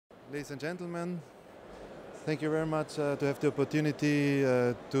Ladies and gentlemen, thank you very much to have the opportunity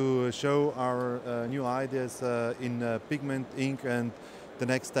to show our new ideas in pigment ink and the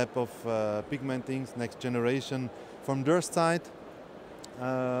next step of pigment inks, next generation. From Durst side,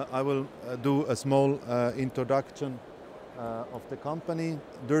 I will do a small introduction of the company.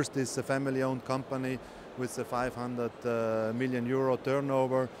 Durst is a family-owned company with a 500 million euro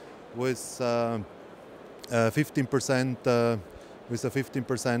turnover, with 15%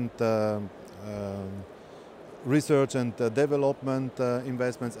 research and development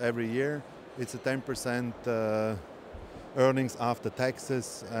investments every year. It's a 10% earnings after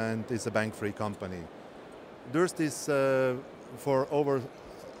taxes, and it's a bank-free company. Durst is for over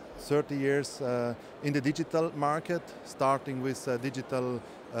 30 years in the digital market, starting with digital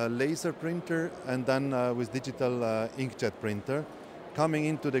laser printer and then with digital inkjet printer, coming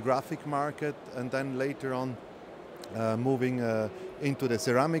into the graphic market, and then later on moving into the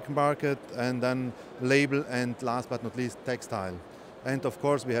ceramic market, and then label, and last but not least textile. And of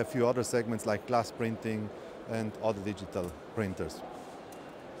course we have a few other segments like glass printing and other digital printers.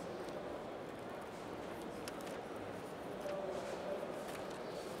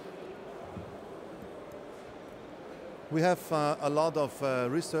 We have a lot of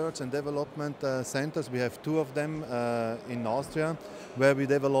research and development centers. We have two of them in Austria, where we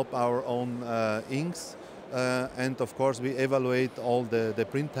develop our own inks. And of course we evaluate all the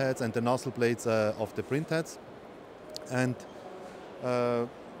print heads and the nozzle plates of the print heads. And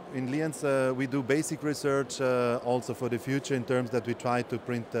in Lienz we do basic research also for the future, in terms that we try to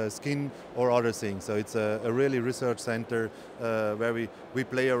print skin or other things. So it's a really research center where we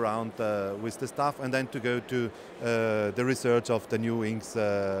play around with the stuff, and then to go to the research of the new inks,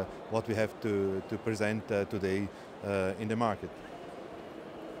 what we have to present today in the market.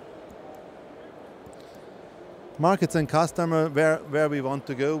 Markets and customer, where we want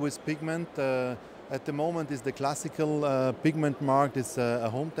to go with pigment. At the moment is the classical pigment market, is a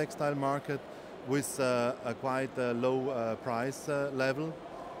home textile market with a quite low price level.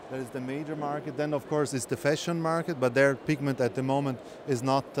 That is the major market. Then of course is the fashion market, but their pigment at the moment is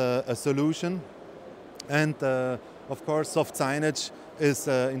not a solution. And of course soft signage is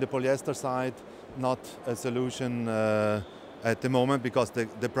in the polyester side not a solution at the moment, because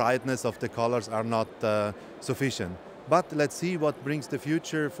the brightness of the colors are not sufficient. But let's see what brings the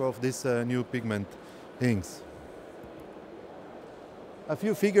future of this new pigment inks. A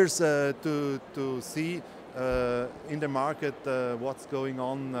few figures to see in the market what's going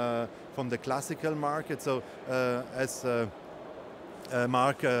on from the classical market. So as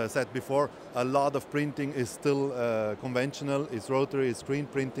Mark said before, a lot of printing is still conventional, is rotary, is screen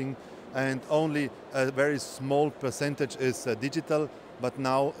printing, and only a very small percentage is digital. But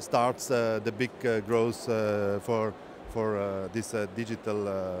now starts the big growth for this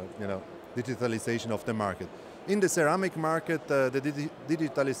digital, digitalization of the market. In the ceramic market, the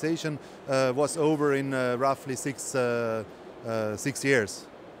digitalization was over in roughly six years.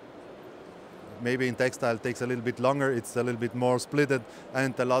 Maybe in textile it takes a little bit longer, it's a little bit more splitted,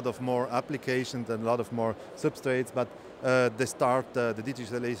 and a lot of more applications and a lot of more substrates, but the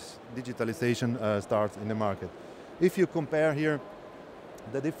digitalization starts in the market. If you compare here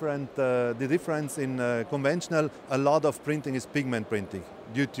the difference in conventional, a lot of printing is pigment printing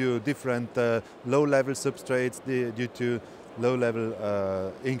due to different low-level substrates, due to low-level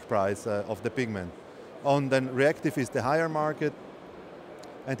ink price of the pigment. On then reactive is the higher market,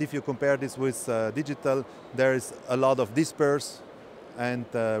 and if you compare this with digital, there is a lot of disperse and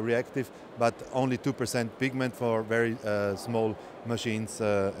reactive, but only 2% pigment for very small machines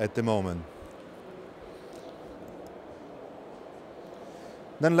at the moment.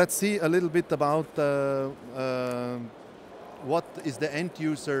 Then let's see a little bit about what is the end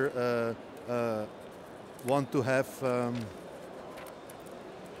user want to have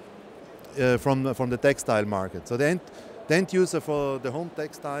from the textile market. So the end user for the home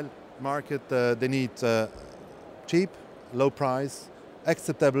textile market, they need cheap, low price,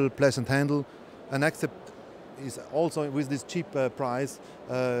 acceptable, pleasant handle, and is also with this cheap price,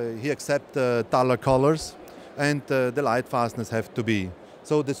 he accepts duller colors, and the light fastness have to be.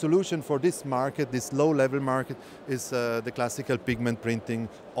 So the solution for this market, this low-level market, is the classical pigment printing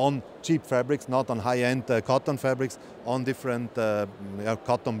on cheap fabrics, not on high-end cotton fabrics, on different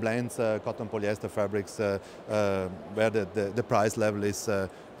cotton blends, cotton polyester fabrics, where the price level is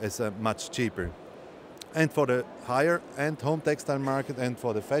much cheaper. And for the higher-end home textile market and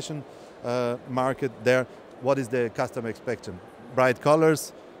for the fashion market, there, what is the customer expectation? Bright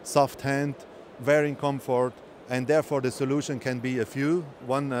colors, soft hand, wearing comfort, and therefore the solution can be a few.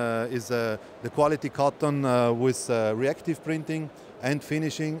 One is the quality cotton with reactive printing, and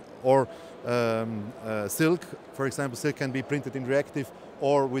finishing, or silk. For example, silk can be printed in reactive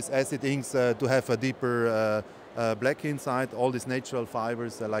or with acid inks to have a deeper black inside. All these natural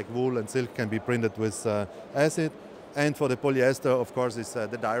fibers like wool and silk can be printed with acid. And for the polyester, of course, is the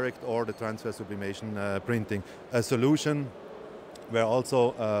direct or the transfer sublimation printing. A solution where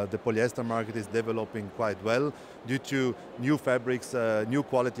also the polyester market is developing quite well due to new fabrics, new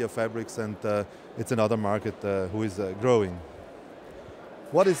quality of fabrics, and it's another market who is growing.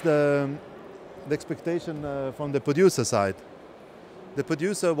 What is the expectation from the producer side? The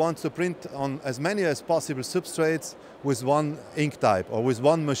producer wants to print on as many as possible substrates with one ink type or with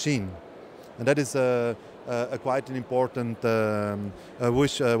one machine. And that is quite an important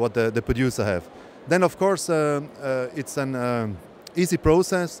wish what the producer have. Then of course it's an easy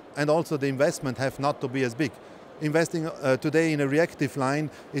process, and also the investment have not to be as big. Investing today in a reactive line,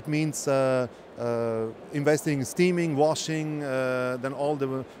 it means investing in steaming, washing, then all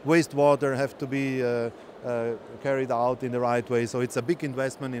the wastewater have to be carried out in the right way. So it's a big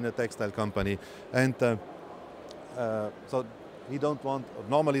investment in a textile company, and so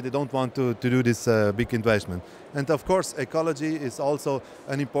normally they don't want to do this big investment. And of course ecology is also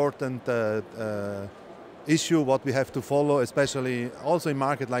an important issue what we have to follow, especially also in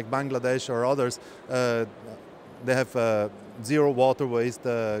market like Bangladesh or others. They have zero water waste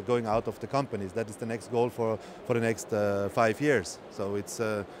going out of the companies. That is the next goal for the next 5 years. So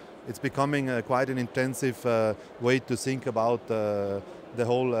it's becoming quite an intensive way to think about the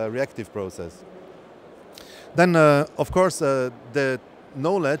whole reactive process. Then, of course, the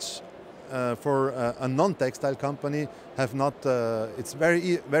knowledge for a non-textile company have not. It's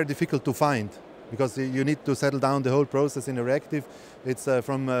very difficult to find, because you need to settle down the whole process in a reactive. It's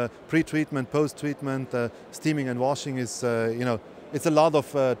from pre-treatment, post-treatment, steaming and washing is, it's a lot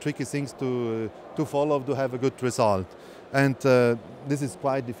of tricky things to follow to have a good result. And this is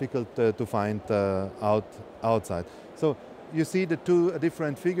quite difficult to find outside. So you see the two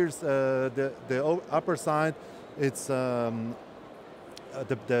different figures. The upper side, it's the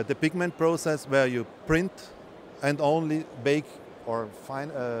pigment process where you print and only bake or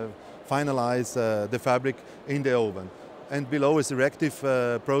finalize the fabric in the oven. And below is the reactive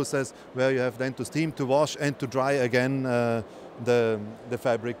process where you have then to steam, to wash, and to dry again the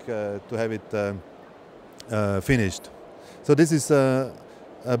fabric to have it finished. So this is a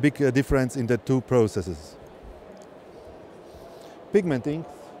big difference in the two processes. Pigment inks,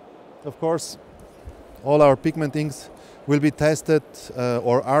 of course, all our pigment inks will be tested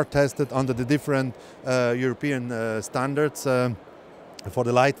or are tested under the different European standards. For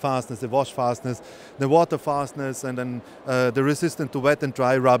the light fastness, the wash fastness, the water fastness, and then the resistant to wet and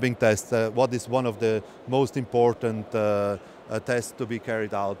dry rubbing test, what is one of the most important tests to be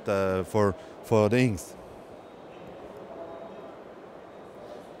carried out for the inks.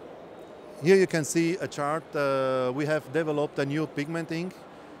 Here you can see a chart. We have developed a new pigment ink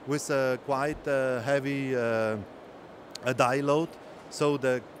with a quite heavy dye load, so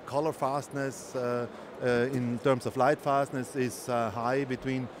the color fastness in terms of light fastness is high,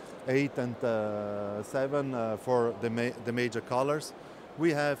 between 8 and 7 for the major colors.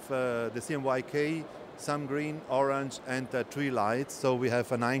 We have the CMYK, some green, orange, and 3 lights, so we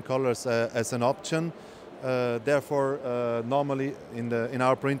have 9 colors as an option. Therefore, normally in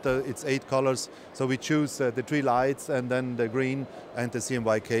our printer it's 8 colors, so we choose the 3 lights and then the green and the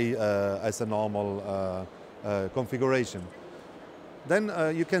CMYK as a normal configuration. Then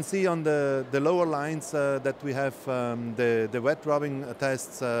you can see on the lower lines that we have the wet rubbing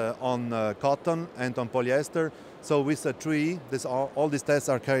tests on cotton and on polyester. So with a 3, all these tests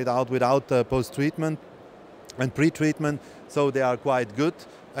are carried out without post-treatment and pre-treatment, so they are quite good.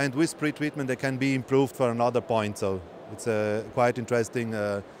 And with pre-treatment they can be improved for another point, so it's a quite interesting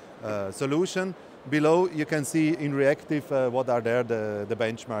solution. Below you can see in reactive what are there the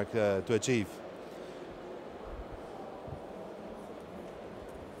benchmark to achieve.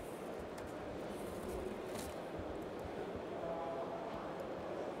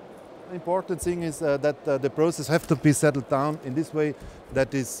 Important thing is that the process have to be settled down in this way,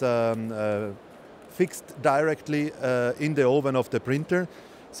 that is fixed directly in the oven of the printer.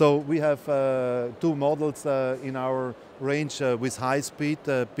 So we have 2 models in our range with high-speed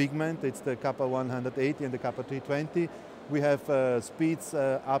pigment. It's the Kappa 180 and the Kappa 320. We have speeds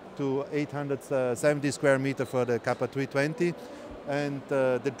up to 870 square meter for the Kappa 320. And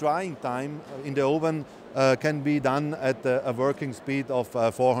the drying time in the oven can be done at a working speed of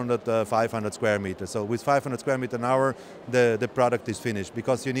 500 square meters. So with 500 square meters an hour, the product is finished,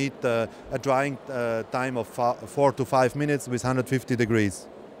 because you need a drying time of 4 to 5 minutes with 150 degrees.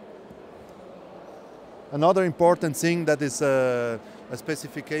 Another important thing that is a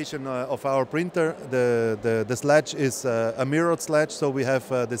specification of our printer, the sledge is a mirrored sledge, so we have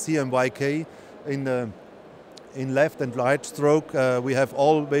the CMYK in left and right stroke. We have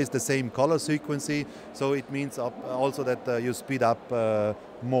always the same color sequence, so it means also that you speed up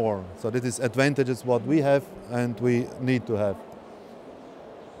more. So this is advantages what we have and we need to have.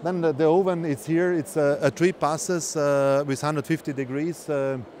 Then the oven is here. It's a 3 passes with 150 degrees.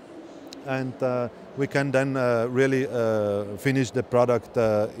 And we can then really finish the product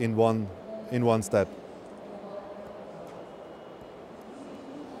in one step.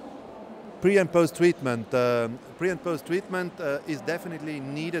 Pre and post treatment. Pre and post treatment is definitely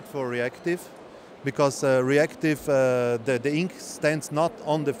needed for reactive, because reactive the ink stands not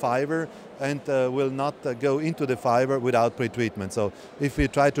on the fiber and will not go into the fiber without pre-treatment. So if we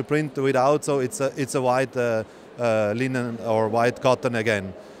try to print without, so it's a white linen or white cotton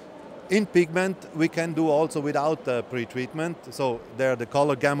again. In pigment, we can do also without pre-treatment. So there the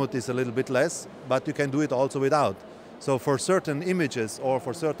color gamut is a little bit less, but you can do it also without. So for certain images or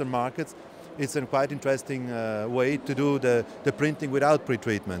for certain markets, it's a quite interesting way to do the printing without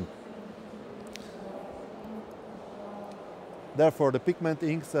pre-treatment. Therefore, the pigment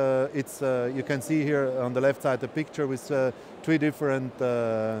inks, you can see here on the left side a picture with 3 different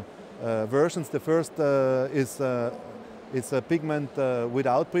versions. The first is a pigment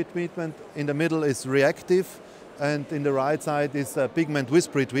without pre-treatment. In the middle is reactive, and in the right side is a pigment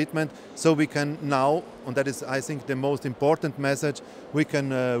with pre-treatment. So we can now, and that is, I think, the most important message, we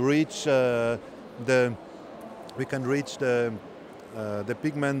can reach the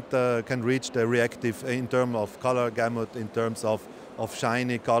pigment can reach the reactive in terms of color gamut, in terms of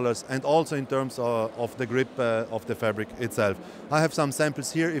shiny colors, and also in terms of the grip of the fabric itself. I have some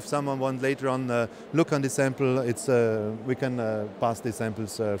samples here. If someone wants later on look on the sample, we can pass the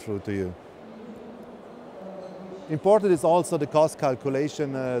samples through to you. Important is also the cost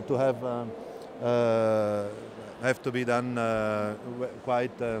calculation to have to be done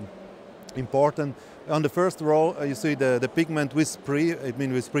quite important. On the first row, you see the pigment with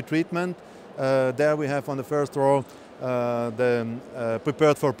pre-treatment. There we have on the first row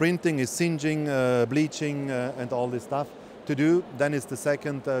prepared for printing is singeing, bleaching, and all this stuff to do. Then is the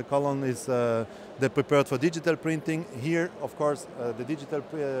second column is the prepared for digital printing. Here, of course, the digital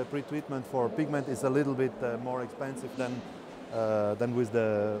pre-treatment for pigment is a little bit more expensive than with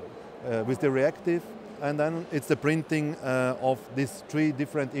the reactive. And then it's the printing of these 3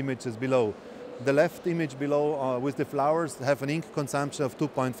 different images below. The left image below with the flowers have an ink consumption of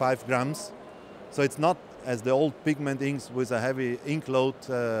 2.5 grams. So it's not as the old pigment inks with a heavy ink load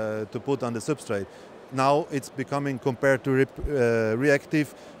to put on the substrate. Now it's becoming, compared to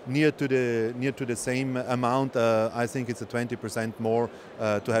reactive, near to the same amount. I think it's a 20% more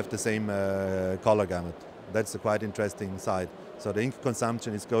to have the same color gamut. That's a quite interesting side. So the ink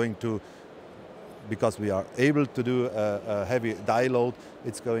consumption is going to, because we are able to do a heavy dye load,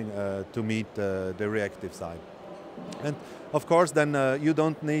 it's going to meet the reactive side. And of course, then you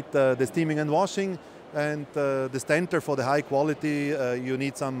don't need the steaming and washing, and the standard for the high quality, you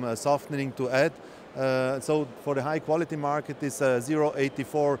need some softening to add. So for the high quality market is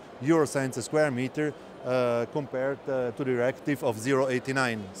 0.84 euro cents a square meter compared to the reactive of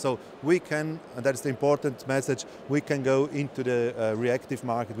 0.89. So we can, and that's the important message, we can go into the reactive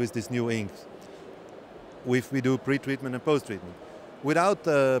market with this new ink if we do pre-treatment and post-treatment. Without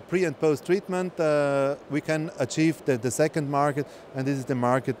pre and post-treatment, we can achieve the second market, and this is the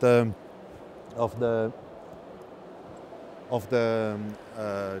market of the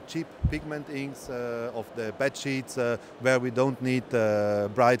cheap pigment inks, of the bed sheets, where we don't need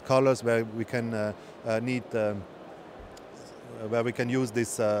bright colors, where we can use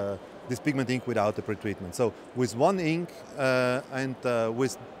this pigment ink without the pre-treatment. So with one ink and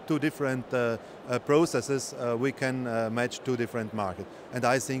with 2 different processes, we can match 2 different markets. And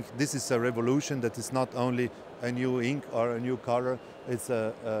I think this is a revolution. That is not only a new ink or a new color, it's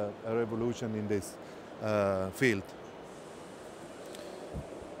a revolution in this field.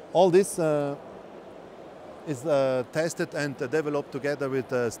 All this is tested and developed together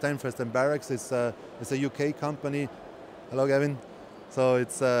with Stanford and Barracks. It's a UK company. Hello, Gavin. So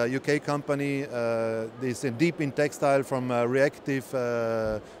it's a UK company. This deep in textile, from reactive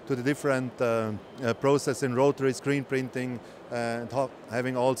to the different process in rotary screen printing, and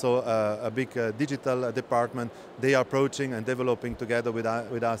having also a big digital department. They are approaching and developing together with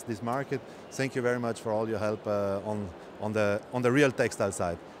us this market. Thank you very much for all your help on the real textile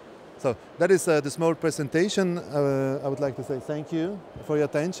side. So that is the small presentation. I would like to say thank you for your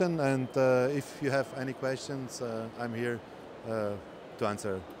attention, and if you have any questions, I'm here to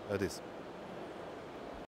answer this.